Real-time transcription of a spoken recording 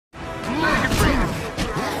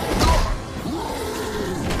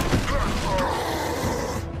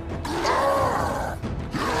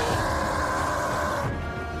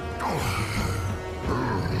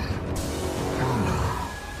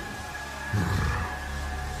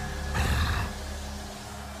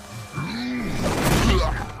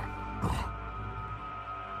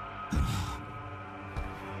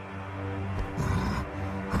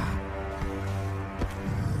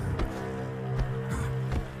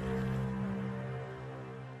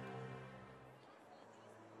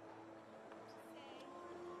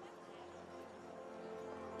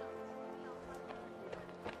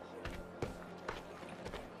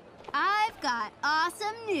got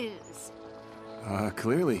awesome news.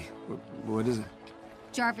 Clearly. What is it?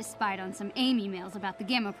 Jarvis spied on some AIM emails about the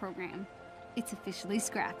Gamma program. It's officially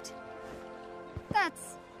scrapped.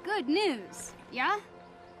 That's good news, yeah?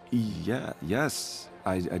 Yeah, yes.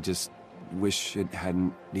 I just wish it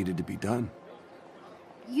hadn't needed to be done.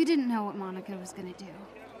 You didn't know what Monica was gonna do.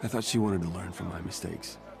 I thought she wanted to learn from my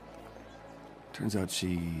mistakes. Turns out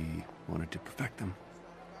she wanted to perfect them.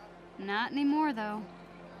 Not anymore, though.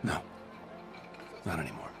 No. Not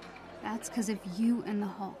anymore. That's because of you and the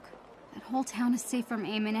Hulk. That whole town is safe from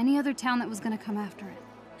AIM and any other town that was gonna come after it.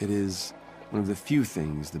 It is one of the few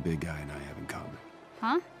things the big guy and I have in common.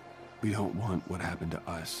 Huh? We don't want what happened to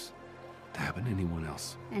us to happen to anyone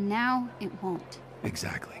else. And now it won't.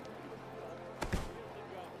 Exactly.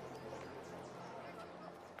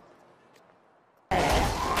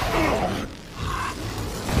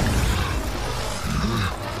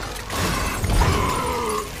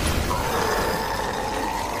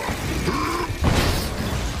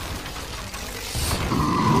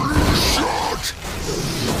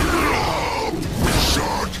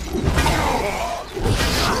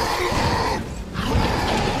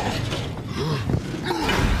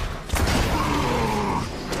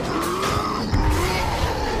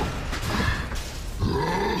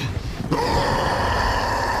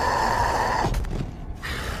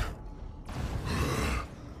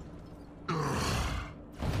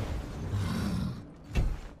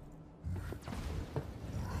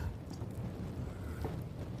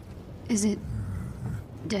 Is it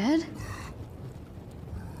dead?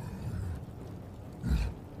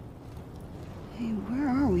 Hey, where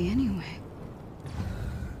are we anyway?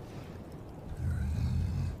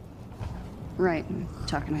 Right, I'm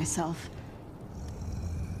talking to myself.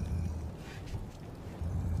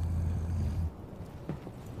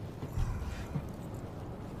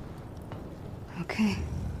 Okay.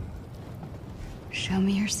 Show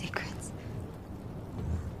me your secrets.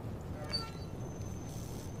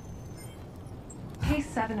 Case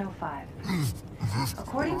 705.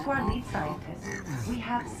 According to our lead scientist, we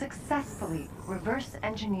have successfully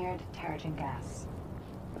reverse-engineered Terrigen gas.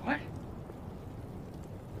 What?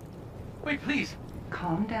 Wait, please.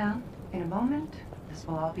 Calm down. In a moment, this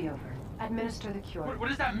will all be over. Administer the cure. What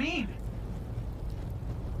does that mean?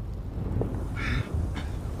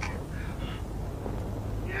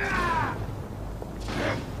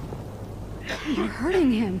 You're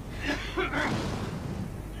hurting him.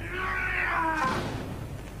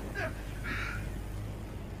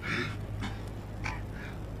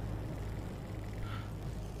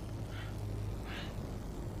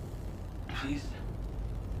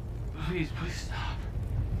 Please. Please stop.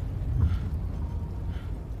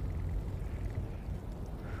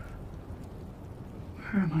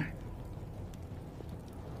 Where am I?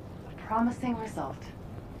 A promising result.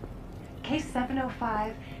 Case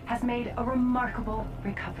 705 has made a remarkable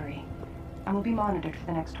recovery and will be monitored for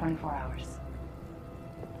the next 24 hours.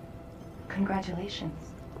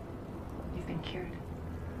 Congratulations. You've been cured.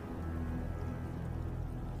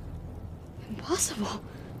 Impossible.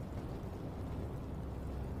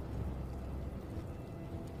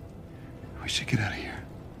 We should get out of here.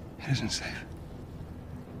 It isn't safe.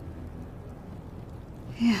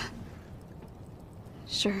 Yeah.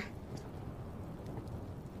 Sure.